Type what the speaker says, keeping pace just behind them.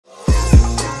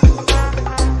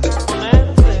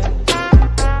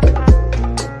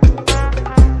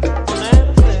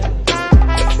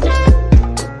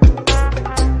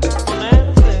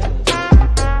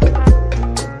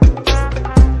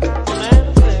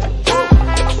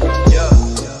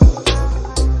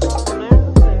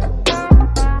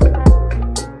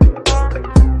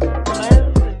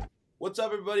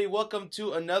welcome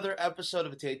to another episode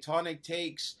of Tectonic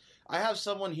Takes. I have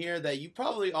someone here that you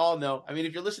probably all know. I mean,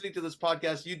 if you're listening to this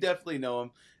podcast, you definitely know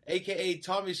him, aka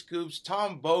Tommy Scoops,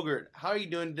 Tom Bogert. How are you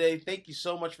doing today? Thank you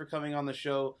so much for coming on the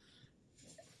show.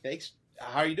 Thanks.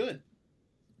 How are you doing?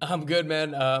 I'm good,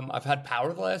 man. I've had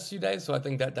power the last few days, so I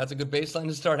think that's a good baseline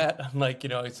to start at. Unlike,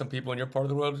 some people in your part of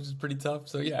the world, which is pretty tough.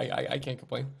 So yeah, I can't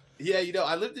complain. Yeah,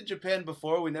 I lived in Japan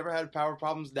before. We never had power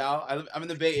problems. Now I'm in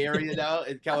the Bay Area now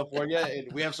in California,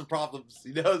 and we have some problems.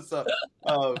 So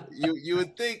you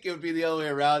would think it would be the other way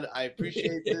around. I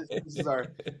appreciate this. This is our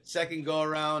second go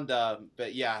around,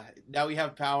 but yeah, now we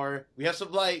have power. We have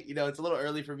some light. It's a little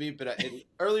early for me, but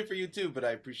early for you too. But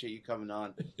I appreciate you coming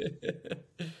on.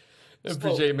 I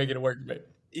appreciate you making it work, mate.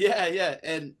 Yeah,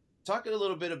 and talking a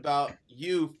little bit about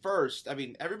you first. I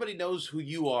mean, everybody knows who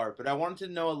you are, but I wanted to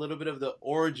know a little bit of the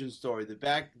origin story,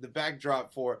 the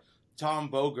backdrop for Tom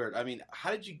Bogert. I mean,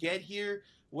 how did you get here?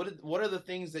 What are the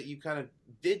things that you kind of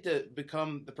did to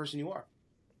become the person you are?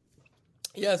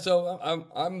 Yeah, so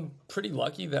I'm pretty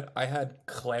lucky that I had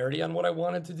clarity on what I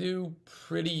wanted to do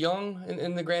pretty young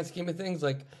in the grand scheme of things.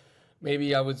 Like,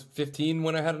 maybe I was 15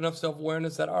 when I had enough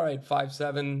self-awareness that, all right,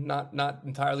 5'7", not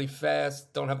entirely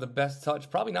fast, don't have the best touch,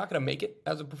 probably not going to make it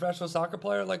as a professional soccer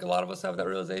player. Like a lot of us have that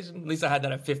realization. At least I had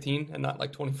that at 15 and not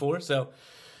like 24. So,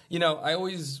 I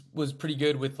always was pretty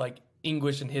good with like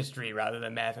English and history rather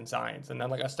than math and science. And then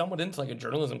like I stumbled into like a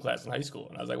journalism class in high school,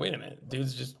 and I was like, wait a minute,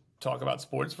 dudes just talk about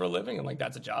sports for a living, and like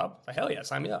that's a job? Like, hell yeah,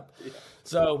 sign me up. Yeah.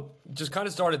 So just kind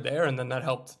of started there, and then that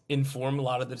helped inform a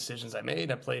lot of the decisions I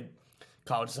made. I played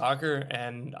college soccer,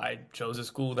 and I chose a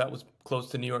school that was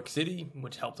close to New York City,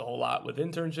 which helped a whole lot with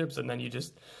internships. And then you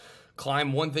just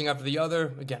climb one thing after the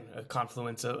other. Again, a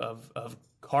confluence of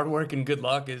hard work and good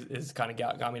luck is kind of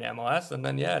got me to MLS. And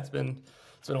then it's been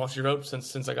all she wrote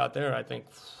since I got there. I think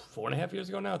 4.5 years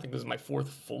ago now. I think this is my fourth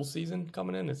full season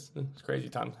coming in. It's crazy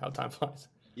how time flies.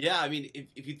 Yeah, I mean,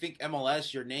 if you think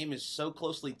MLS, your name is so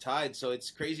closely tied, so it's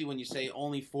crazy when you say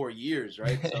only 4 years,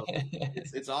 right? So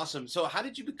it's awesome. So how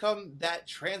did you become that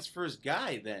transfers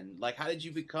guy then? Like, how did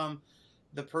you become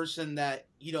the person that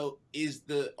is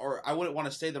or I wouldn't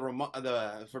want to say the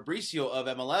Fabricio of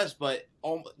MLS, but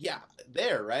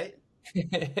there, right?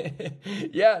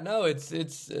 Yeah, no, it's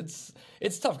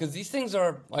tough because these things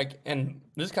are like, and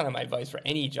this is kind of my advice for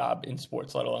any job in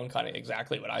sports, let alone kind of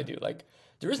exactly what I do. Like,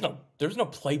 there's no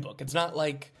playbook. It's not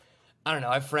like, I don't know,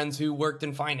 I have friends who worked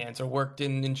in finance or worked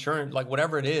in insurance, like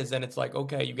whatever it is, and it's like,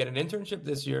 okay, you get an internship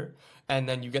this year, and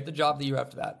then you get the job the year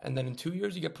after that, and then in 2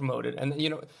 years you get promoted,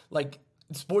 and like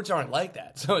sports aren't like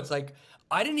that. So it's like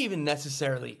I didn't even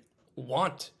necessarily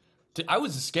want to. I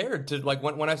was scared to, like,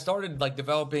 when I started like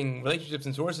developing relationships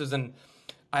and sources, and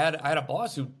I had a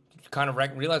boss who kind of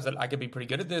realized that I could be pretty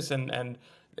good at this, and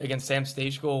again, Sam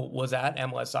Stachel was at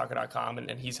MLSsoccer.com,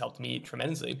 and he's helped me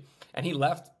tremendously. And he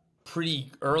left pretty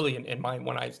early in my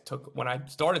when I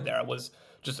started there. I was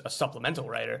just a supplemental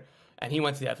writer, and he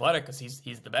went to the Athletic because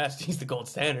he's the best, he's the gold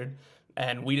standard.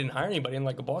 And we didn't hire anybody. And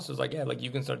like the boss was like, yeah, like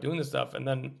you can start doing this stuff. And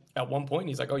then at one point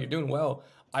he's like, oh, you're doing well.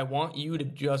 I want you to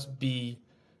just be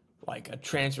like a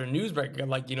transfer newsbreaker,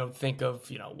 like, think of,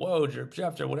 Woj or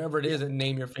Jeff or whatever it is, and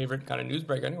name your favorite kind of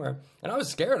newsbreaker anywhere. And I was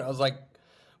scared. I was like,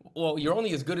 well, you're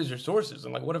only as good as your sources.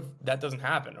 And like, what if that doesn't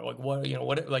happen? Or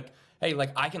like, hey,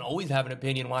 like I can always have an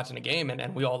opinion watching a game.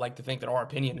 And we all like to think that our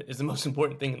opinion is the most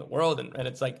important thing in the world. And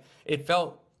it's like, it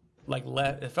felt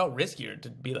riskier to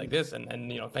be like this. And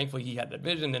thankfully he had that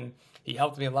vision and he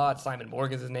helped me a lot. Simon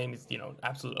Morg is his name. He's,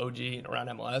 absolute OG around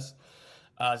MLS.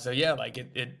 So yeah, like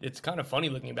it's kind of funny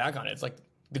looking back on it. It's like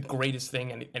the greatest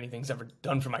thing anything's ever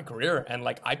done for my career. And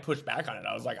like, I pushed back on it.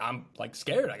 I was like, I'm like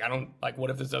scared. Like, I don't like, what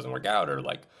if this doesn't work out? Or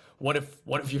like, what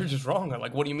if you're just wrong? Or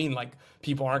like, what do you mean? Like,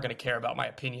 people aren't going to care about my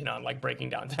opinion on like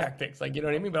breaking down tactics. Like, you know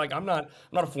what I mean? But like, I'm not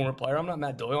a former player. I'm not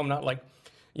Matt Doyle. I'm not like,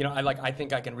 I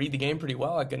think I can read the game pretty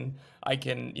well. I can,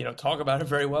 talk about it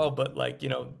very well, but like,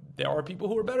 there are people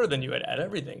who are better than you at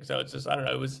everything. So it's just, I don't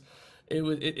know.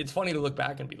 It's funny to look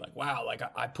back and be like, wow, like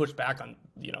I pushed back on,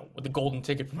 with the golden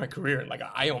ticket for my career. And like,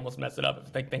 I almost messed it up.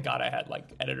 Thank God I had like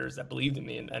editors that believed in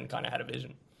me and kind of had a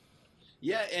vision.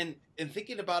 Yeah. And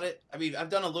thinking about it, I mean, I've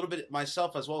done a little bit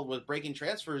myself as well with breaking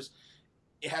transfers.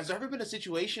 Has there ever been a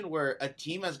situation where a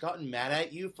team has gotten mad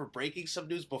at you for breaking some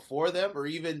news before them, or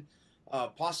even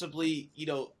possibly,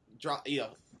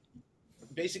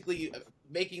 basically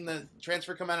making the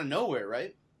transfer come out of nowhere,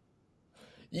 right?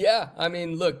 Yeah. I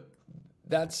mean, look,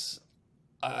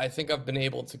 I think I've been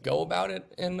able to go about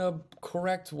it in a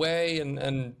correct way.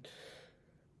 And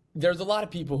there's a lot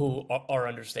of people who are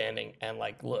understanding and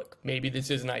like, look, maybe this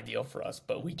isn't ideal for us,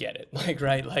 but we get it. Like,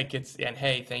 right. Like and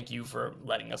hey, thank you for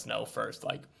letting us know first.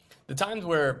 Like, the times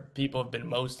where people have been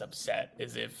most upset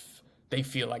is if they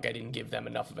feel like I didn't give them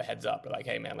enough of a heads up, or like,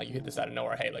 hey man, like you hit this out of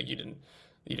nowhere. Hey, like you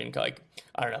didn't like,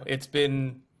 I don't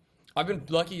know. I've been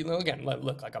lucky, you know, again,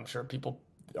 look, like I'm sure people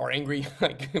are angry,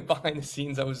 like behind the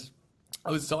scenes. I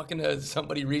was talking to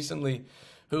somebody recently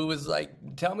who was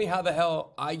like, tell me how the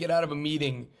hell I get out of a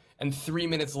meeting and 3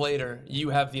 minutes later you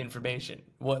have the information.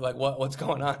 What's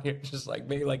going on here? Just like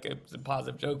maybe like it's a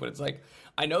positive joke, but it's like,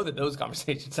 I know that those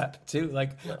conversations happen too.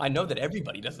 Like I know that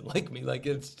everybody doesn't like me. Like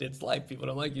it's life. People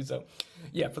don't like you. So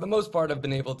yeah, for the most part, I've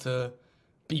been able to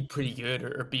be pretty good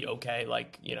or be okay.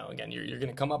 Like, you know, again, you're going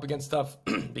to come up against stuff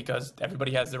because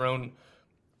everybody has their own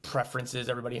preferences.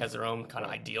 Everybody has their own kind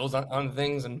of ideals on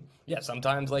things. And yeah,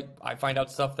 sometimes like I find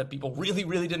out stuff that people really,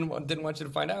 really didn't want you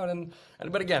to find out.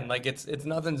 But again, like it's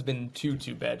nothing's been too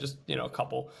bad. Just, you know, a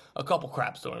couple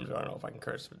crap storms. I don't know if I can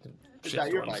curse. Shit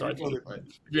storms. You're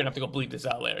gonna have to go bleep this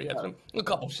out later. Yeah, a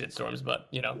couple shit storms, but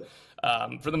you know,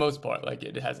 for the most part, like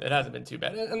it hasn't been too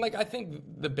bad. And like I think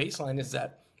the baseline is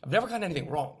that I've never gotten anything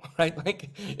wrong, right? Like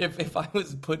if I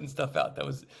was putting stuff out that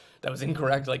was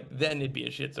incorrect, like then it'd be a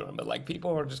shitstorm. But like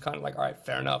people are just kind of like, all right,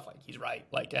 fair enough, like he's right.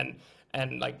 Like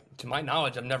and like to my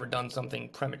knowledge, I've never done something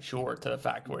premature to the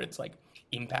fact where it's like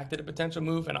impacted a potential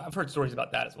move. And I've heard stories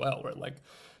about that as well, where like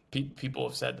people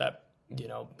have said that, you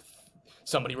know,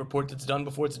 somebody reports it's done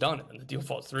before it's done and the deal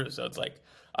falls through. So it's like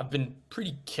I've been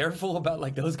pretty careful about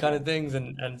like those kind of things,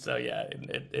 and so yeah,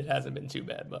 it hasn't been too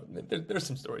bad, but there's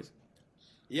some stories.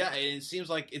 Yeah, it seems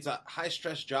like it's a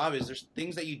high-stress job. Is there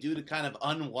things that you do to kind of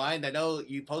unwind? I know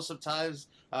you post sometimes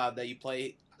that you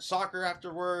play soccer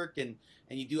after work and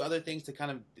you do other things to kind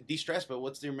of de-stress, but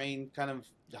what's your main kind of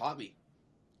hobby?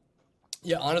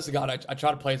 Yeah, honest to God, I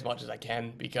try to play as much as I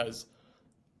can because,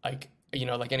 like, you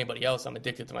know, like anybody else, I'm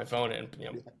addicted to my phone and, you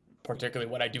know,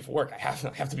 particularly what I do for work. I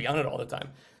have to be on it all the time.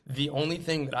 The only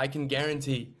thing that I can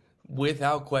guarantee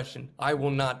without question, I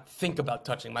will not think about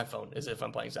touching my phone as if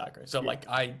I'm playing soccer. So like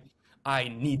I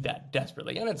need that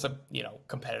desperately, and it's a, you know,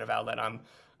 competitive outlet. I'm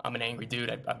an angry dude.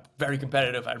 I'm very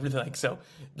competitive. I really like, so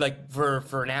like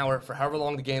for an hour, for however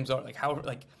long the games are, like however,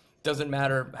 like doesn't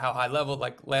matter how high level.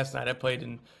 Like last night I played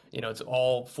in, you know, it's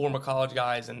all former college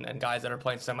guys and guys that are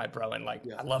playing semi-pro, and like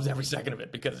I loved every second of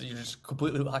it because you're just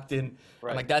completely locked in.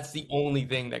 Right. And like that's the only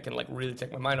thing that can like really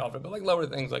take my mind off it. But like lower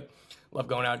things, like love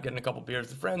going out, getting a couple beers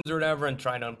with friends or whatever, and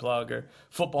trying to unplug. Or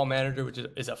Football Manager, which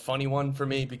is a funny one for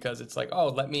me because it's like, oh,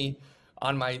 let me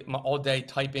on my all day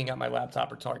typing at my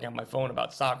laptop or talking on my phone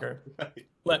about soccer. Right.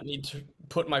 Let me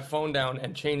put my phone down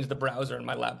and change the browser in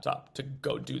my laptop to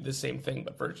go do the same thing,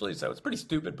 but virtually. So it's pretty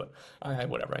stupid, but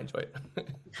whatever, I enjoy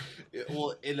it.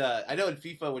 Well, I know in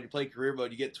FIFA when you play career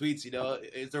mode, you get tweets. You know,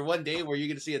 is there one day where you're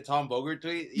going to see a Tom Bogert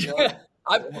tweet? You know? Yeah,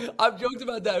 I've joked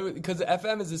about that because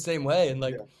FM is the same way, and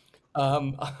like.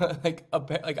 Like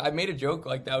I made a joke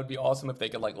like that would be awesome if they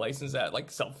could like license that, like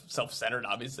self-centered,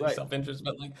 obviously, right. Self-interest,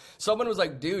 but like someone was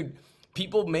like, dude,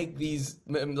 people make these,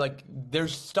 like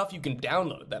there's stuff you can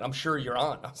download that I'm sure you're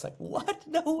on. I was like, what?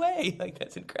 No way. Like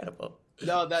that's incredible.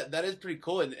 No, that is pretty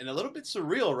cool and a little bit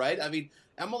surreal, right? I mean,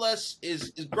 MLS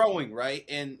is growing, right?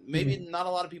 And maybe not a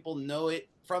lot of people know it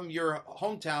from your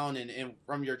hometown and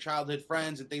from your childhood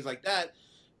friends and things like that,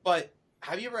 but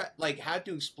have you ever like had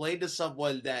to explain to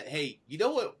someone that, hey, you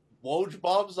know what Woj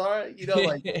bombs are? You know,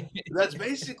 like that's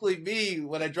basically me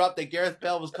when I dropped that Gareth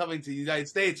Bale was coming to the United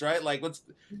States, right? Like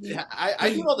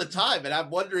I do it all the time, and I'm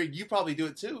wondering you probably do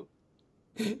it too.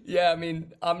 Yeah, I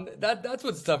mean, that's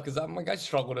what's tough because I'm like I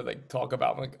struggle to like talk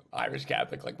about like Irish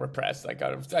Catholic, like repressed, like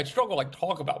I struggle to like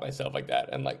talk about myself like that,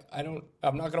 and like I'm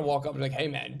not gonna walk up and be like, hey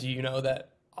man, do you know that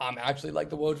I'm actually like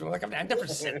the Woj? Like I've never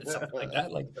said something like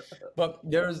that. Like, but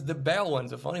there's the Bale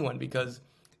one's a funny one because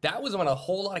that was when a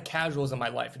whole lot of casuals in my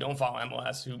life who don't follow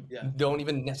MLS, who don't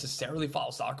even necessarily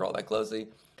follow soccer all that closely,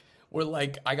 were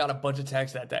like, I got a bunch of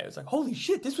texts that day. It was like, holy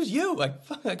shit, this was you. Like,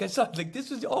 fuck, like I saw, like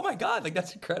this was, oh my god, like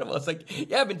that's incredible. It's like,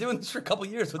 yeah, I've been doing this for a couple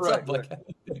years. What's up? Right.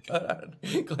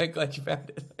 Like, glad you found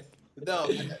it. No,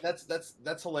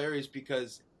 that's hilarious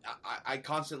because I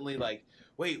constantly like.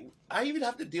 Wait, I even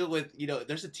have to deal with, you know,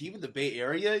 there's a team in the Bay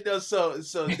Area, you know, so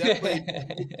definitely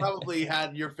you probably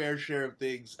had your fair share of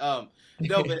things. No,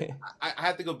 but I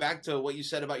have to go back to what you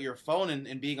said about your phone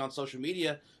and being on social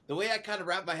media. The way I kind of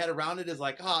wrap my head around it is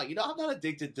like, you know, I'm not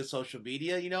addicted to social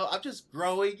media. You know, I'm just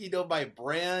growing, you know, my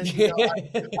brand. You know,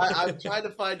 I'm trying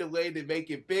to find a way to make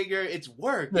it bigger. It's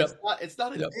work. Yep. It's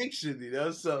not addiction, you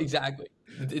know, so. Exactly.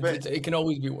 It can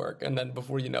always be work. And then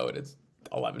before you know it, it's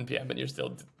 11 p.m. and you're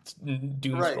still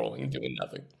doom scrolling and doing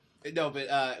nothing. No, but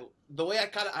the way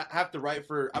I have to write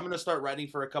I'm going to start writing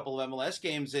for a couple of MLS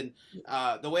games, and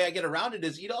the way I get around it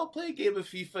is, I'll play a game of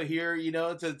FIFA here,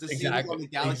 to see who's on the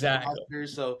Galaxy roster.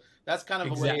 So that's kind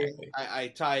of a way I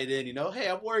tie it in, hey,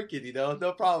 I'm working,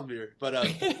 no problem here. But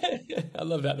I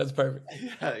love that. That's perfect.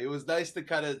 Yeah, it was nice to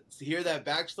kind of hear that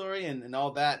backstory and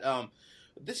all that.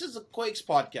 This is a Quakes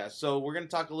podcast, so we're going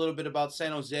to talk a little bit about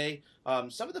San Jose.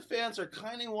 Some of the fans are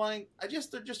kind of wanting,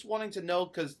 they're just wanting to know,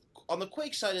 because on the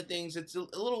Quake side of things, it's a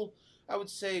little, I would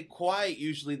say, quiet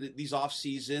usually these off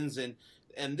seasons,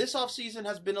 and this off season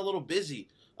has been a little busy.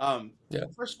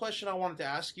 The first question I wanted to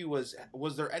ask you was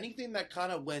there anything that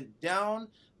kind of went down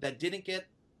that didn't get,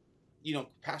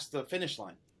 past the finish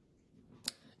line?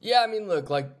 Yeah, I mean, look,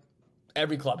 like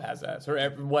every club has that. So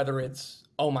whether it's,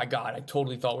 oh my God, I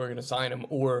totally thought we were going to sign him,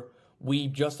 or we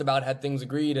just about had things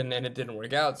agreed and it didn't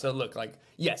work out. So look, like,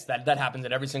 yes, that happens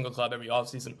at every single club every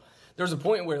offseason. There was a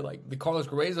point where, like, the Carlos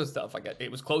Carrizo stuff, like,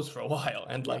 it was close for a while.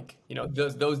 And, like,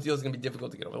 those deals are going to be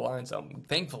difficult to get over the line. So,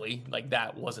 thankfully, like,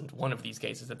 that wasn't one of these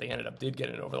cases that they did get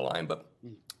it over the line. But,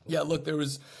 yeah, look, there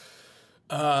was,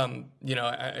 I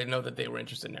know that they were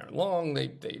interested in Aaron Long.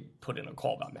 They put in a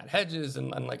call about Matt Hedges. And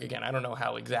like, again, I don't know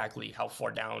how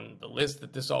far down the list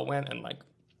that this all went. And, like,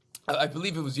 I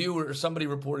believe it was you or somebody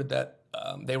reported that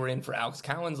they were in for Alex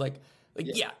Cowens.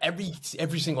 Yeah,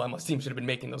 every single MLS team should have been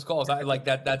making those calls. I like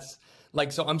that. That's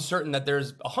like, so I'm certain that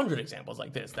there's 100 examples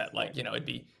like this that, like, it'd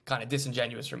be kind of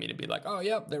disingenuous for me to be like, oh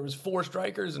yeah, there was 4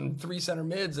 strikers and 3 center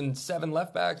mids and 7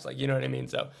 left backs. Like, you know what I mean?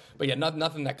 So, but yeah,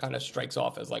 nothing that kind of strikes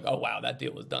off as like, oh wow, that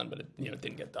deal was done, but it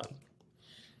didn't get done.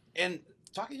 And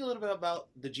talking a little bit about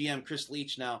the GM, Chris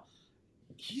Leach now,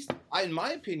 in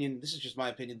my opinion, this is just my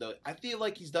opinion though, I feel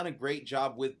like he's done a great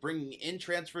job with bringing in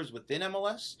transfers within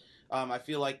MLS. I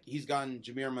feel like he's gotten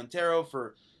Jamir Montero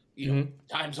for,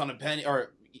 times on a penny,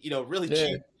 or, really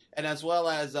cheap. And as well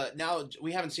as now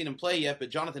we haven't seen him play yet, but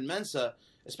Jonathan Mensah,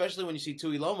 especially when you see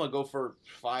Tui Loma go for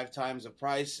 5 times the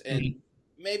price, and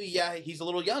maybe, he's a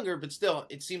little younger, but still,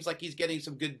 it seems like he's getting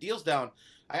some good deals down.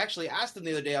 I actually asked him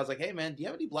the other day, I was like, hey man, do you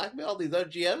have any blackmail on these other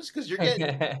GMs? Because you're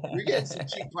getting some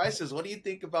cheap prices. What do you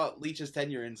think about Leach's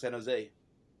tenure in San Jose?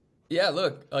 Yeah,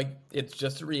 look, like, it's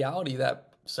just a reality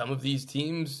that some of these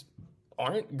teams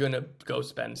aren't going to go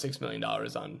spend $6 million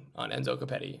on Enzo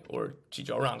Capetti or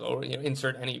Chicho Arango or,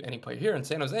 insert any player here. In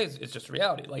San Jose, it's just a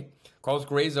reality. Like, Carlos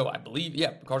Carrizo, I believe,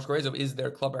 Carlos Carrizo is their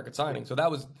club record signing. So that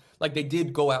was, like, they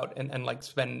did go out and like,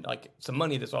 spend, like, some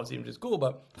money this offseason, which is cool.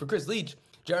 But for Chris Leach,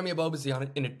 Jeremy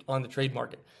Abobasi on the trade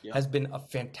market has been a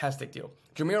fantastic deal.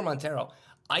 Jamir Montero,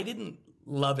 I didn't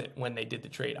love it when they did the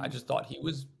trade. I just thought he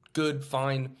was good,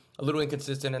 fine, a little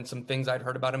inconsistent, and some things I'd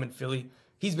heard about him in Philly.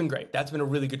 He's been great. That's been a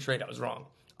really good trade. I was wrong.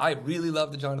 I really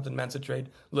love the Jonathan Mensah trade.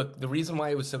 Look, the reason why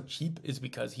it was so cheap is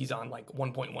because he's on like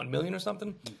 1.1 million or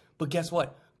something. But guess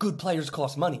what? Good players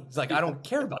cost money. It's like, I don't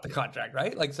care about the contract,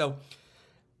 right? Like, so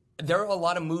there are a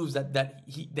lot of moves that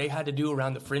they had to do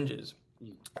around the fringes.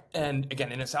 And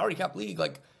again, in a salary cap league,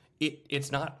 like,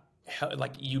 it's not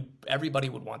like everybody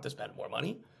would want to spend more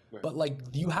money. Right. But like,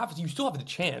 you still have the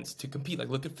chance to compete. Like,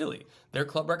 look at Philly. Their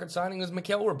club record signing was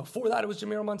Mikel Orr. Before that, it was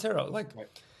Jamiro Montero. Like,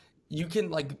 you can,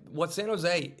 like, what San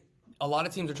Jose, a lot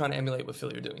of teams are trying to emulate what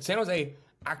Philly are doing. San Jose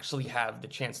actually have the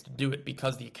chance to do it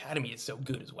because the academy is so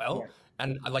good as well. Yeah.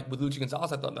 And like with Luchi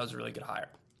Gonzalez, I thought that was a really good hire.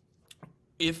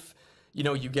 If,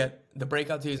 you get the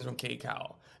breakout season from Cade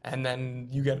Cowell, and then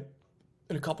you get,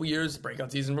 in a couple years,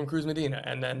 breakout season from Cruz Medina,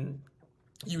 and then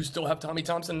you still have Tommy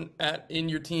Thompson in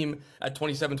your team at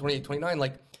 27, 28, 29.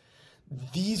 Like,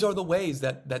 these are the ways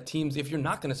that teams, if you're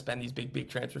not going to spend these big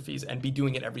transfer fees and be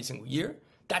doing it every single year,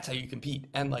 that's how you compete.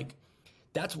 And like,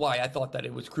 that's why I thought that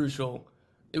it was crucial.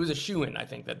 It was a shoo-in, I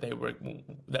think,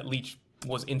 that Leach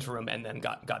was interim and then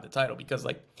got the title, because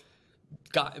like,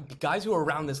 guys who are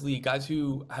around this league, guys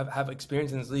who have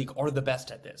experience in this league are the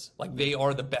best at this. Like, they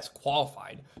are the best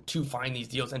qualified to find these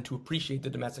deals and to appreciate the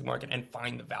domestic market and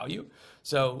find the value.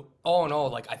 So all in all,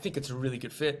 like, I think it's a really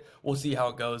good fit. We'll see how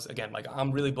it goes. Again, like,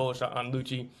 I'm really bullish on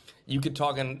Lucci. You could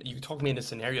talk me into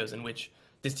scenarios in which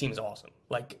this team is awesome.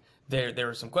 Like, there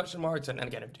are some question marks, and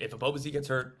again, if Abobasi gets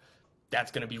hurt, that's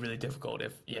going to be really difficult.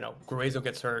 If, Guerreiro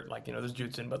gets hurt, like, there's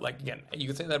Judson. But, like, again, you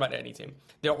could say that about any team.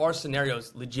 There are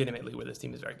scenarios legitimately where this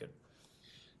team is very good.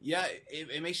 Yeah,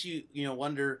 it makes you,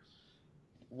 wonder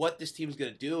what this team's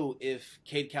going to do if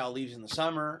Cade Cowell leaves in the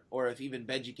summer, or if even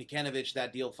Benji Kikanovic,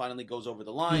 that deal finally goes over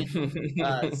the line.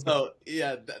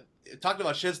 Talking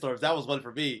about shitstorms, that was one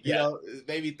for me.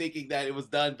 Maybe thinking that it was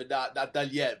done, but not done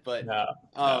yet. But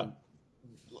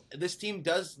this team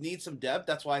does need some depth.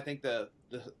 That's why I think the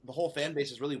whole fan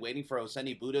base is really waiting for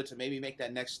Oseni Buddha to maybe make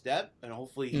that next step, and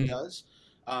hopefully he does.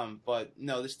 But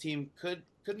no, this team could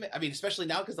I mean, especially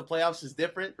now because the playoffs is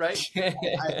different, right?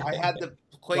 I had the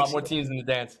A lot Quakes. more teams in the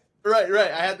dance. Right.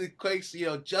 I had the Quakes,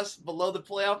 just below the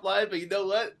playoff line, but you know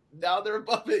what? Now they're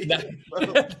above it.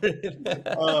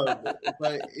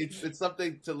 But it's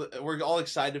something we're all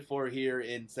excited for here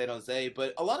in San Jose.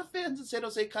 But a lot of fans in San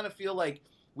Jose kind of feel like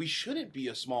we shouldn't be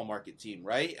a small market team,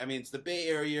 right? I mean, it's the Bay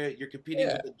Area. You're competing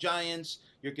with the Giants.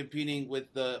 You're competing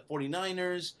with the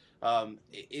 49ers.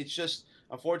 It's just,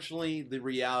 unfortunately, the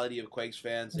reality of Quakes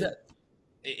fans.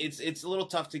 It's a little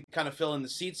tough to kind of fill in the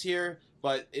seats here,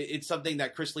 but it's something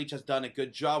that Chris Leach has done a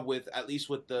good job with, at least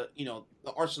with the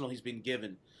arsenal he's been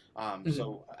given.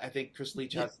 So I think Chris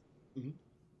Leach has. Mm-hmm.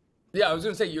 Yeah, I was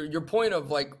going to say your point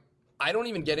of like, I don't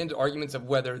even get into arguments of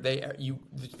whether the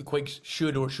Quakes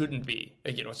should or shouldn't be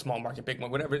a small market, big one,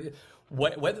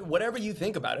 whatever you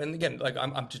think about it. And again, like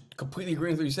I'm just completely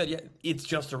agreeing with what you said. Yeah, it's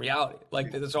just a reality.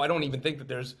 Like so, I don't even think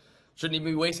that shouldn't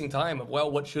even be wasting time of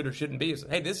what should or shouldn't be. So,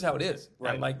 hey, this is how it is.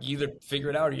 Right. And like you either figure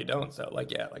it out or you don't. So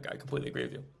like I completely agree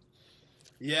with you.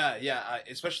 Yeah,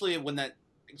 especially when that.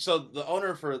 So the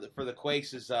owner for the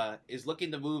Quakes is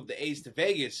looking to move the A's to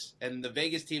Vegas, and the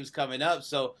Vegas team's coming up.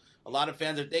 So a lot of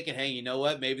fans are thinking, hey, you know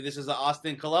what? Maybe this is an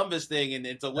Austin-Columbus thing, and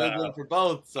it's a win-win for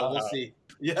both. So we'll see.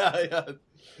 Yeah.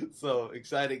 So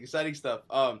exciting stuff.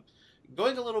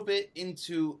 Going a little bit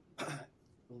into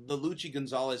the Luchi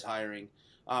Gonzalez hiring.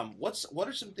 What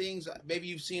are some things? Maybe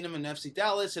you've seen him in FC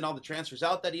Dallas and all the transfers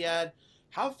out that he had.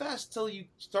 How fast till you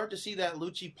start to see that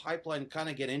Luchi pipeline kind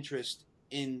of get interest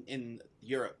in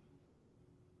Europe?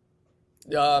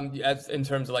 As in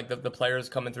terms of like the players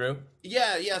coming through.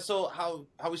 Yeah. So how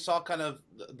we saw kind of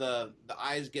the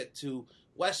eyes get to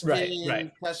Weston,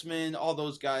 right. Tessman, all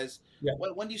those guys. Yeah.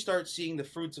 When do you start seeing the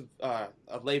fruits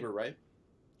of labor, right?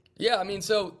 Yeah, I mean,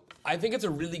 so I think it's a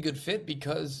really good fit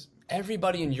because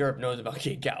everybody in Europe knows about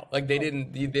Cade Cowell. Like they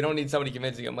don't need somebody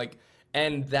convincing them. Like,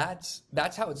 and that's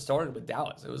how it started with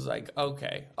Dallas. It was like,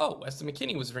 okay, Weston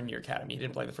McKennie was in your academy. He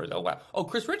didn't play the first. Oh wow. Oh,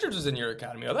 Chris Richards was in your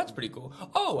academy. Oh, that's pretty cool.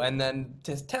 Oh, and then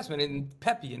Tessman and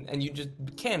Pepe and you just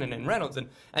Cannon and Reynolds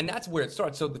and that's where it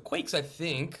starts. So the Quakes, I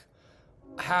think,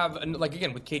 have like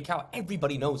again with Cade Cowell,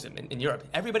 everybody knows him in Europe.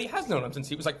 Everybody has known him since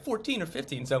he was like 14 or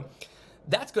 15. So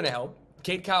that's going to help.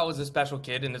 Cade Cowell is a special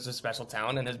kid and is a special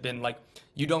talent and has been like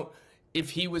if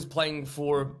he was playing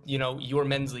for your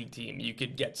men's league team, you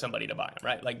could get somebody to buy him,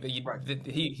 right? Like he's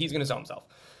going to sell himself.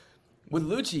 With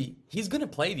Lucci, he's going to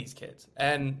play these kids,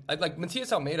 and like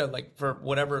Matias Almeida, like for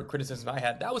whatever criticism I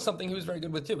had, that was something he was very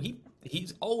good with too.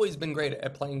 He's always been great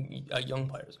at playing young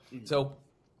players. Mm-hmm. So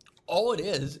all it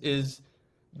is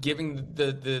giving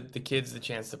the kids the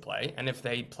chance to play, and if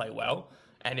they play well,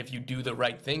 and if you do the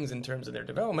right things in terms of their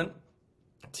development,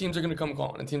 teams are going to come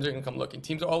calling, and teams are going to come looking.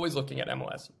 Teams are always looking at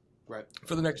MLS. Right.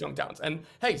 For the next young talents. And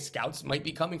hey, scouts might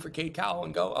be coming for Cade Cowell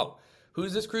and go, oh,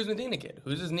 who's this Cruz Medina kid?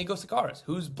 Who's this Nico Sakaris?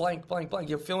 Who's blank?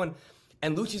 You're feeling,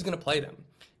 and Lucci's going to play them.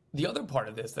 The other part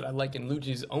of this that I like in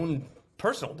Lucci's own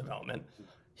personal development,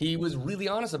 he was really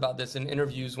honest about this in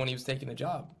interviews when he was taking the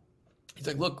job. He's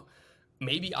like, look,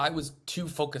 maybe I was too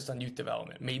focused on youth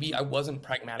development. Maybe I wasn't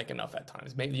pragmatic enough at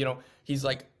times. Maybe, he's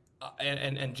like,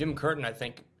 and Jim Curtin, I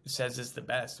think, says this the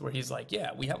best, where he's like, yeah,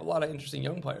 we have a lot of interesting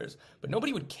young players, but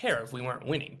nobody would care if we weren't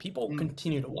winning. People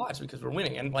continue to watch because we're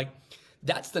winning. And like,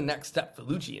 that's the next step for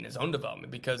Lucci in his own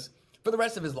development, because for the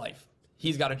rest of his life,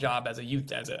 he's got a job as a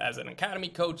youth, as an academy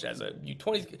coach, as a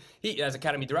U20, as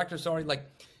academy director, like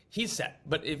he's set.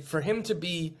 But for him to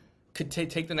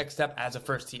take the next step as a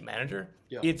first team manager,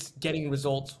 it's getting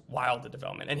results while the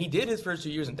development. And he did his first 2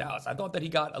 years in Dallas. I thought that he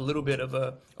got a little bit of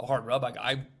a hard rub.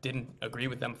 I didn't agree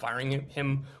with them firing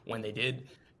him when they did.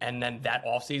 And then that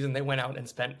offseason, they went out and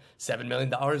spent $7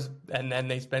 million. And then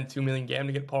they spent $2 million GAM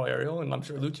to get Paul Ariel. And I'm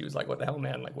sure Lucci was like, what the hell,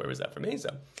 man? Like, where was that for me? So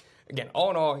again, all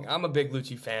in all, I'm a big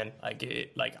Lucci fan.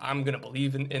 Like I'm going to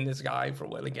believe in this guy for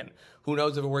what, again, who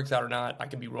knows if it works out or not. I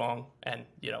could be wrong and,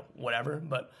 whatever.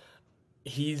 But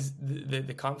he's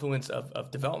the confluence of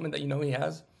development that he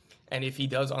has, and if he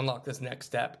does unlock this next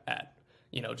step at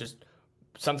just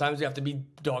sometimes you have to be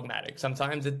dogmatic,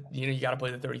 sometimes you got to play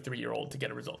the 33-year-old to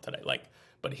get a result today,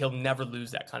 but he'll never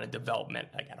lose that kind of development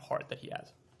at heart that he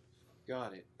has.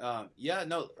 Got it.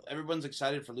 Everyone's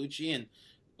excited for Lucci, and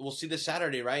we'll see this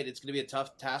Saturday, right? It's going to be a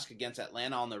tough task against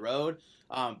Atlanta on the road,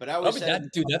 but I always said,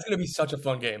 dude, that's going to be such a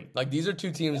fun game. Like, these are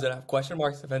two teams that have question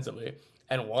marks defensively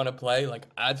and want to play. Like,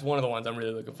 that's one of the ones I'm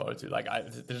really looking forward to. Like,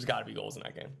 there's got to be goals in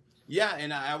that game. Yeah,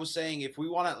 and I was saying, if we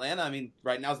want Atlanta, I mean,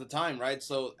 right now's the time, right?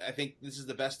 So I think this is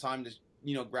the best time to,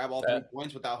 grab all 3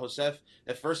 points without Josef.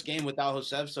 The first game without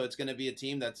Josef, so it's going to be a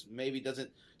team that's maybe doesn't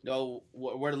know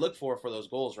where to look for those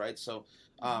goals, right? So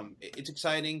it's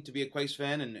exciting to be a Quakes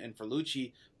fan and for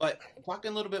Lucci. But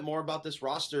talking a little bit more about this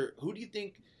roster, who do you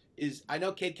think is? I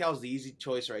know Cade Cowell's the easy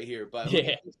choice right here, but who do you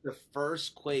Yeah. think is the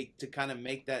first Quake to kind of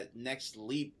make that next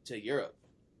leap to Europe?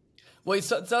 Well,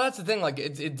 so that's the thing. Like,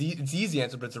 it's easy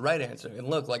answer, but it's the right answer. And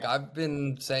look, like I've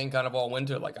been saying kind of all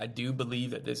winter, like I do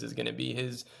believe that this is going to be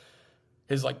his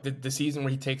like the season where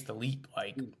he takes the leap.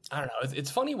 Like I don't know, it's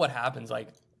funny what happens. Like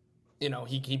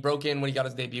he broke in when he got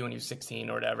his debut when he was 16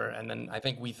 or whatever, and then I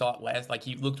think we thought like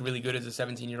he looked really good as a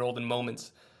 17-year-old in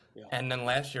moments, and then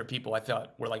last year people I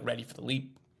thought were like ready for the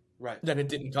leap. Right. Then it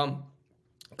didn't come.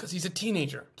 Because he's a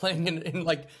teenager playing in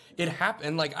like it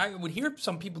happened. Like I would hear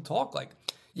some people talk like,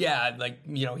 yeah, like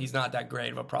he's not that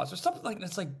great of a prospect. Something like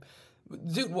that's like,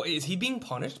 dude, is he being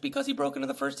punished because he broke into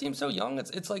the first team so young?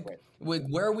 It's like,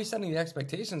 where are we setting the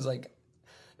expectations? Like,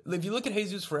 if you look at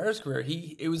Jesus Ferrer's career,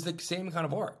 it was the same kind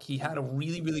of arc. He had a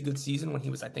really, really good season when he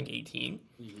was, I think, 18.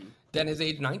 Mm-hmm. Then his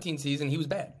age 19 season, he was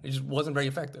bad. He just wasn't very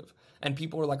effective. And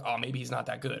people were like, oh, maybe he's not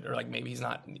that good, or like maybe he's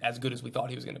not as good as we thought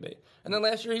he was going to be. And then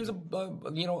last year he was,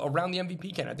 around the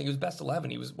MVP candidate. I think he was best 11.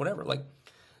 He was whatever. Like,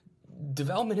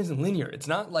 development isn't linear. It's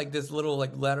not like this little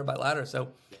like ladder by ladder. So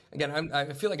again,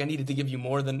 I feel like I needed to give you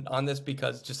more than on this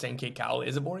because just saying Cade Cowell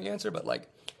is a boring answer. But like,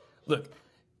 look,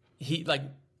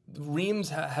 Reams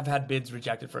have had bids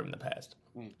rejected for him in the past.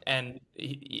 And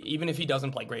even if he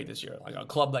doesn't play great this year, like a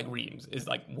club like Reams is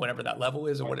like whatever that level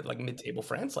is, or what like mid-table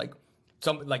France, like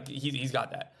he's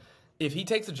got that. If he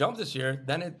takes a jump this year,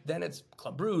 then it's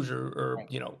Club Brugge or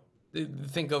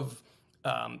think of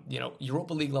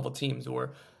Europa League level teams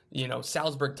or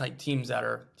Salzburg type teams that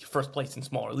are first place in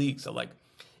smaller leagues. So like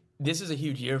this is a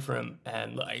huge year for him,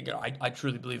 and like I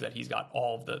truly believe that he's got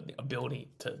all of the ability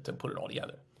to put it all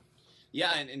together.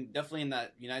 Yeah, and definitely in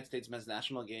that United States men's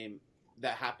national game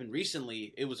that happened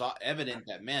recently, it was evident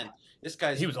that, man, this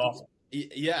guy's... He was awesome.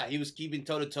 He was keeping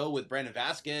toe-to-toe with Brandon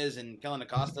Vasquez and Kellen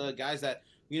Acosta, guys that,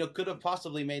 could have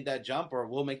possibly made that jump or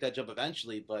will make that jump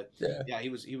eventually. But, he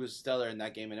was stellar in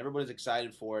that game, and everybody's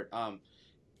excited for it.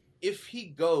 If he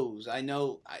goes, I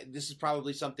know this is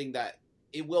probably something that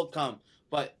it will come,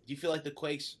 but do you feel like the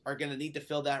Quakes are going to need to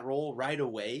fill that role right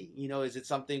away? Is it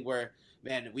something where...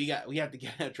 man, we have to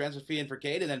get a transfer fee in for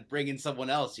Cade and then bring in someone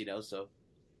else, so.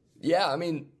 Yeah, I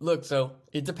mean, look, so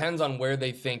it depends on where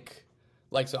they think,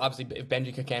 like, so obviously if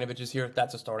Benji Kakanovic is here,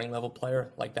 that's a starting level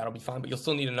player, like that'll be fine, but you'll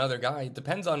still need another guy. It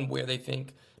depends on where they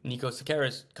think Nico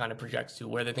Sekeres kind of projects to,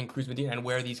 where they think Cruz Medina and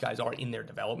where these guys are in their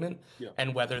development,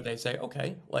 and whether they say,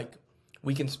 okay, like,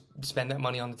 we can spend that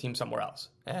money on the team somewhere else,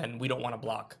 and we don't want to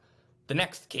block the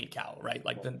next Cade Cowell, right?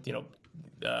 Like,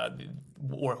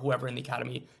 or whoever in the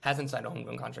academy hasn't signed a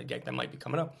homegrown contract yet that might be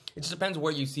coming up. It just depends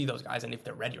where you see those guys and if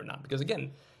they're ready or not. Because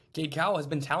again, Cade Cowell has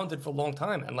been talented for a long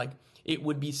time, and like it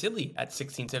would be silly at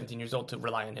 16, 17 years old to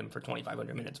rely on him for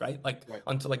 2,500 minutes, right? Like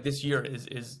until like this year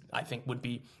is I think would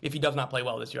be, if he does not play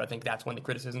well this year, I think that's when the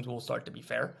criticisms will start to be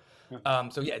fair.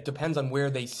 So yeah, it depends on where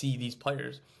they see these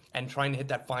players and trying to hit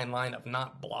that fine line of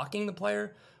not blocking the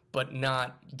player, but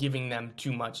not giving them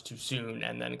too much too soon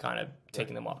and then kind of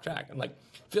taking them off track. And like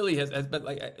Philly has been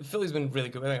like, Philly's been really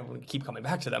good. I'm going to keep coming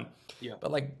back to them. Yeah.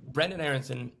 But like Brendan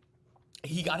Aronson,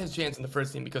 he got his chance in the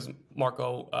first team because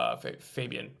Marco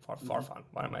Fabian Farfan,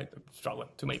 why am I struggling?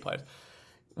 Too many players,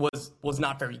 was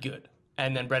not very good.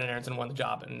 And then Brendan Aronson won the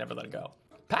job and never let it go.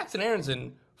 Paxton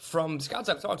Aronson, from scouts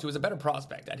I've talked to, was a better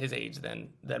prospect at his age than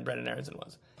Brendan Aronson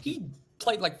was. He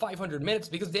played like 500 minutes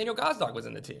because Daniel Gazdag was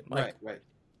in the team. Like, right.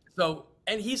 So,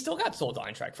 and he still got sold to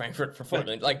Eintracht Frankfurt for $4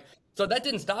 million. Like, so that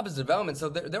didn't stop his development. So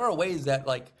there are ways that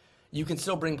like you can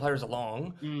still bring players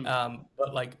along,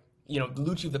 but like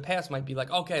Lucci of the past might be like,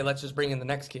 okay, let's just bring in the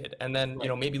next kid, and then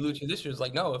maybe Lucci this year is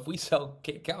like, no, if we sell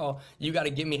Cade Cowell, you got to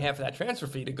give me half of that transfer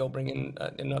fee to go bring in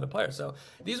another player. So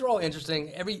these are all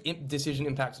interesting. Every decision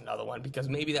impacts another one because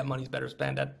maybe that money's better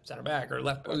spent at center back or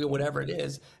left, or whatever it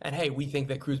is. And hey, we think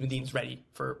that Cruz Medina's ready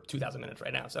for 2,000 minutes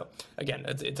right now. So again,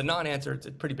 it's a non-answer. It's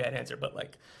a pretty bad answer, but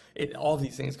like all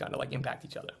these things kind of like impact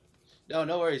each other.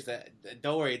 No worries.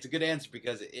 Don't worry. It's a good answer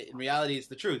because in reality, it's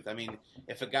the truth. I mean,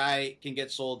 if a guy can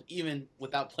get sold even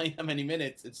without playing that many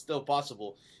minutes, it's still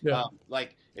possible. Yeah.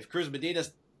 Like if Cruz Medina,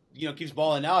 keeps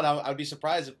balling out, I would be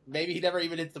surprised if maybe he never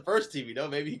even hits the first team.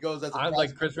 Maybe he goes as a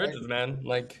like Chris Richards, man.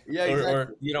 Like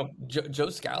or Joe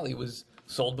Scally was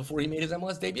sold before he made his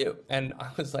MLS debut, and I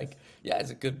was like, yeah,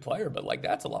 he's a good player, but like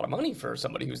that's a lot of money for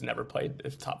somebody who's never played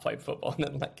top flight football. And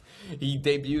then like he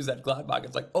debuts at Gladbach,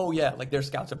 it's like, oh yeah, like their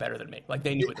scouts are better than me, like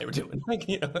they knew what they were doing. Like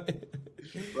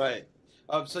Right.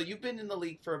 So you've been in the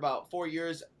league for about 4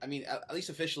 years. I mean, at least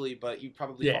officially, but you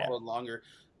probably followed longer.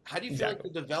 how do you feel like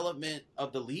Exactly. the development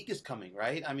of the league is coming?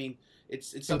 Right. I mean,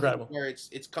 it's something Incredible. where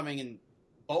it's coming in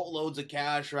boatloads of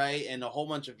cash, right, and a whole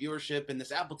bunch of viewership, and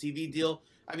this Apple TV deal.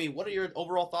 I mean, what are your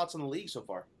overall thoughts on the league so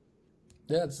far?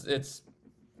 Yeah, it's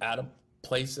at a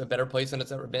better place than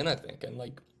it's ever been, I think. And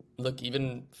like, look,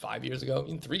 even 5 years ago,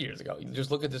 even 3 years ago, you just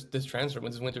look at this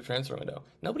winter transfer window.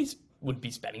 Nobody's would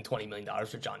be spending $20 million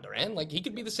for John Duran. Like, he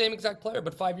could be the same exact player,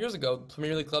 but 5 years ago,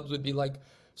 Premier League clubs would be like,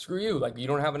 screw you. Like, you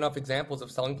don't have enough examples of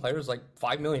selling players like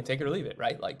 5 million, take it or leave it,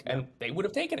 right? Like, Yeah. and they would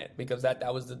have taken it because that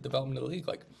was the development of the league.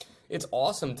 Like, it's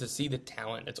awesome to see the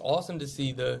talent. It's awesome to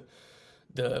see the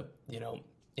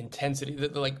intensity,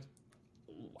 the like.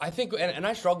 I think, and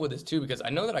I struggle with this too, because I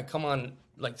know that I come on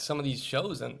like some of these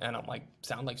shows and I'm like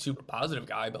sound like super positive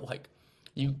guy, but like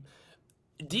you,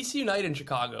 DC United and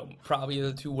Chicago probably are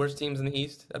the two worst teams in the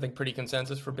East. I think pretty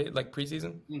consensus for like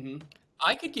preseason. Mm-hmm.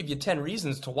 I could give you 10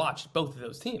 reasons to watch both of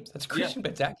those teams. That's Christian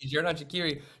Benteke, Xherdan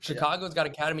Shaqiri. Chicago's got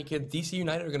academy kids. DC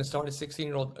United are going to start a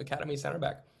 16-year-old academy center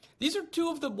back. These are two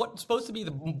of the what's supposed to be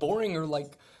the boring or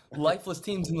like lifeless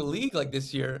teams in the league like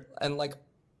this year, and like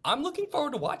I'm looking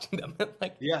forward to watching them.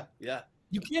 Like, Yeah, yeah,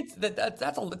 you can't.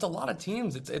 That's a lot of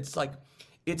teams. It's like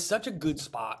it's such a good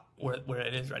spot where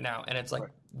it is right now, and it's like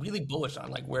right. really bullish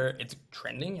on like where it's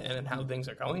trending and how things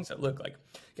are going. So look, like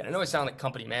again, I know I sound like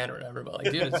company man or whatever, but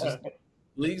like dude, it's just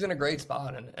league's in a great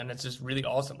spot, and it's just really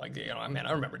awesome. Like I mean,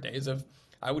 I remember days of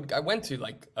I went to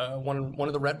like one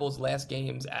of the Red Bulls' last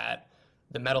games at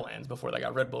the Meadowlands before they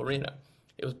got Red Bull Arena.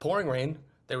 It was pouring rain.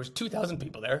 There was 2,000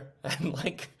 people there, and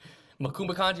like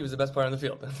Makuma Kanji was the best player on the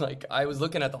field. And like I was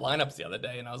looking at the lineups the other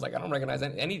day, and I was like, I don't recognize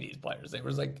any of these players. They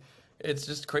was like, it's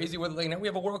just crazy. With like now we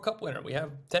have a World Cup winner. We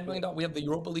have $10 million. We have the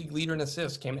Europa League leader in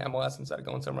assists. Came to MLS instead of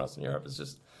going somewhere else in Europe. It's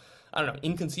just I don't know,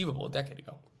 inconceivable a decade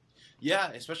ago. Yeah,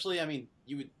 especially, I mean,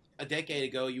 a decade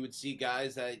ago, you would see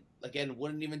guys that, again,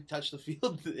 wouldn't even touch the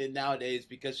field nowadays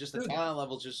because just the Dude. talent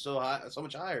level is just so high, so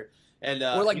much higher. And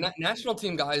Or like national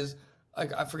team guys,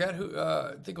 like I forget who,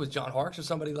 I think it was John Harkes or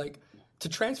somebody, like to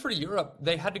transfer to Europe,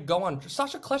 they had to go on.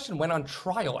 Sasha Kljestan went on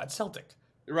trial at Celtic.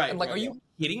 right, And like, right, are you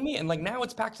kidding me? And like now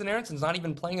it's Paxton Aaronson's not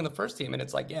even playing in the first team, and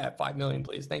it's like, yeah, 5 million,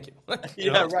 please, thank you.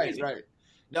 yeah, It's right, crazy. right.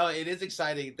 No, it is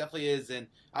exciting. It definitely is, and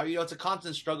it's a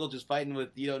constant struggle just fighting with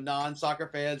non-soccer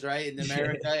fans, right, in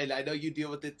America, and I know you deal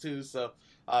with it too. So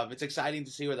it's exciting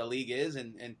to see where the league is,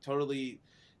 and totally.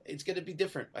 It's going to be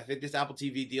different. I think this Apple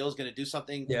TV deal is going to do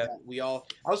something Yeah. that we all.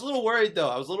 I was a little worried though.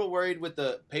 I was a little worried with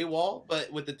the paywall,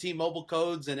 but with the T-Mobile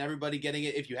codes and everybody getting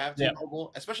it, if you have Yeah.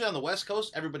 T-Mobile, especially on the West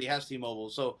Coast, everybody has T-Mobile,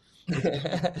 so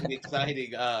it's pretty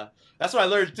exciting. That's what I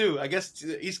learned too. I guess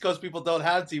East Coast people don't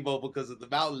have T-Mobile because of the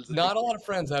mountains. Not a lot of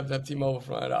friends have T-Mobile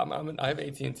from it. I have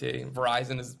AT&T.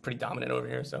 Verizon is pretty dominant over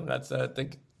here, so that's I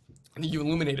think you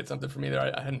illuminated something for me there.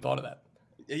 I hadn't thought of that.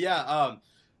 Yeah.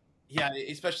 Yeah,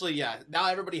 especially now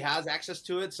everybody has access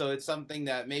to it, so it's something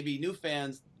that maybe new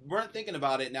fans weren't thinking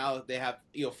about it. Now they have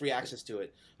free access to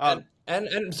it.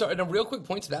 And so, and a real quick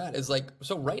point to that is like,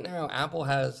 so right now Apple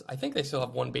has, I think they still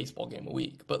have one baseball game a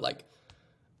week, but like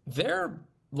they're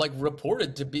like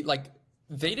reported to be like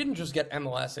they didn't just get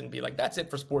MLS and be like, that's it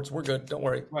for sports, we're good, don't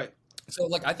worry. Right. So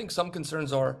like I think some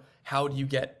concerns are how do you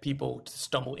get people to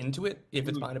stumble into it? If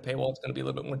it's behind a paywall, it's going to be a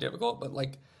little bit more difficult, but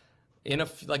like.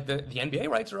 Like the NBA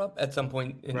rights are up at some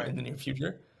point in the near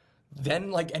future,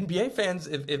 then like NBA fans,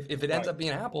 if it ends up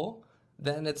being Apple,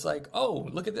 then it's like, oh,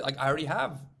 look at this. Like I already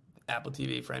have Apple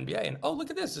TV for NBA, and oh, look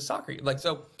at this, it's soccer. Like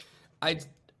so,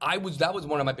 that was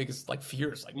one of my biggest like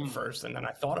fears like first, and then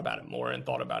I thought about it more and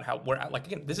thought about how like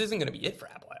again, this isn't going to be it for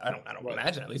Apple. I don't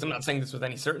imagine, at least. I'm not saying this with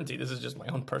any certainty. This is just my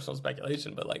own personal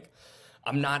speculation, but like.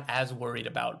 I'm not as worried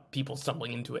about people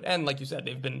stumbling into it. And like you said,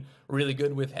 they've been really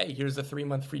good with, hey, here's a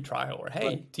 3-month free trial, or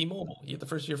hey, T-Mobile, you get the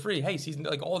first year free. Hey, season,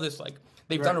 like all this, like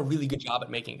they've done a really good job at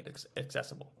making it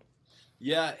accessible.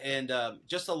 Yeah, and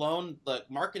just alone, the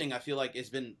marketing I feel like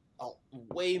has been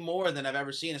way more than I've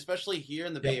ever seen, especially here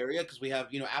in the Bay Area because we have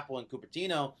Apple and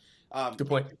Cupertino. Good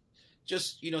point.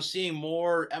 Just seeing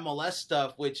more MLS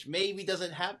stuff, which maybe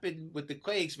doesn't happen with the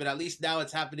Quakes, but at least now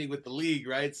it's happening with the league,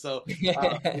 right? So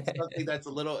it's something that's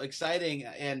a little exciting,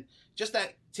 and just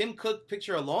that Tim Cook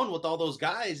picture alone with all those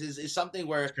guys is something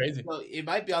where it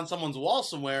might be on someone's wall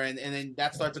somewhere, and then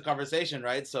that starts a conversation,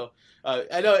 right? So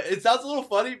I know it sounds a little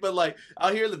funny, but like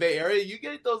out here in the Bay Area, you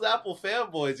get those Apple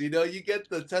fanboys, you get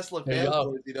the Tesla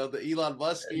fanboys, the Elon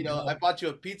Musk, I bought you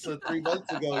a pizza 3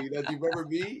 months ago, do you remember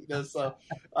me? So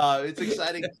it's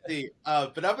exciting to see.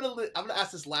 But I'm gonna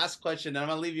ask this last question, and I'm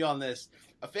gonna leave you on this.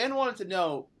 A fan wanted to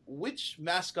know, which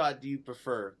mascot do you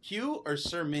prefer, Q or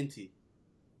Sir Minty?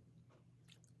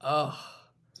 Oh,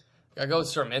 I go with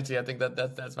Sormenti. I think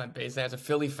that's my base answer.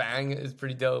 Philly Fang is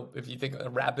pretty dope. If you think a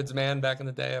Rapids man back in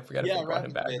the day, I forgot if they brought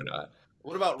him back or not.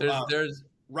 What about there's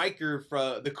Riker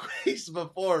from the Quakes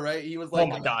before, right? He was oh like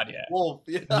my god, yeah. wolf.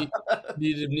 Yeah.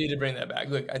 Need to bring that back.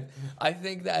 Look, I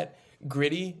think that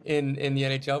Gritty in the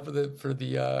NHL for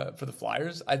the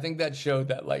Flyers, I think that showed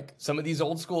that like some of these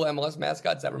old school MLS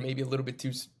mascots that were maybe a little bit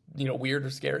too weird or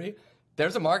scary.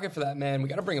 There's a market for that, man. We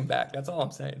got to bring him back. That's all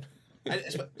I'm saying.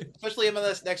 Especially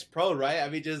MLS Next Pro, right? I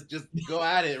mean, just go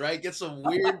at it, right? Get some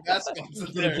weird mascots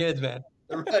in there. The kids, man.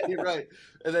 Right.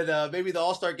 And then maybe the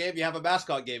All-Star game, you have a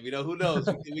mascot game. Who knows?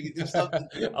 We can do something.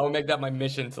 I'll make that my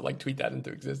mission to like tweet that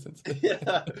into existence.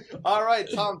 Yeah. All right,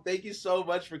 Tom. Thank you so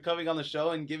much for coming on the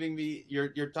show and giving me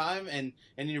your time and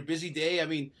your busy day. I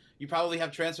mean, you probably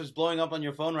have transfers blowing up on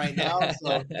your phone right now.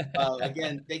 So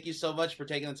again, thank you so much for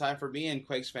taking the time for me and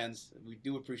Quakes fans. We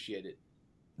do appreciate it.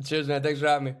 Cheers, man. Thanks for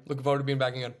having me. Looking forward to being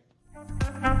back again.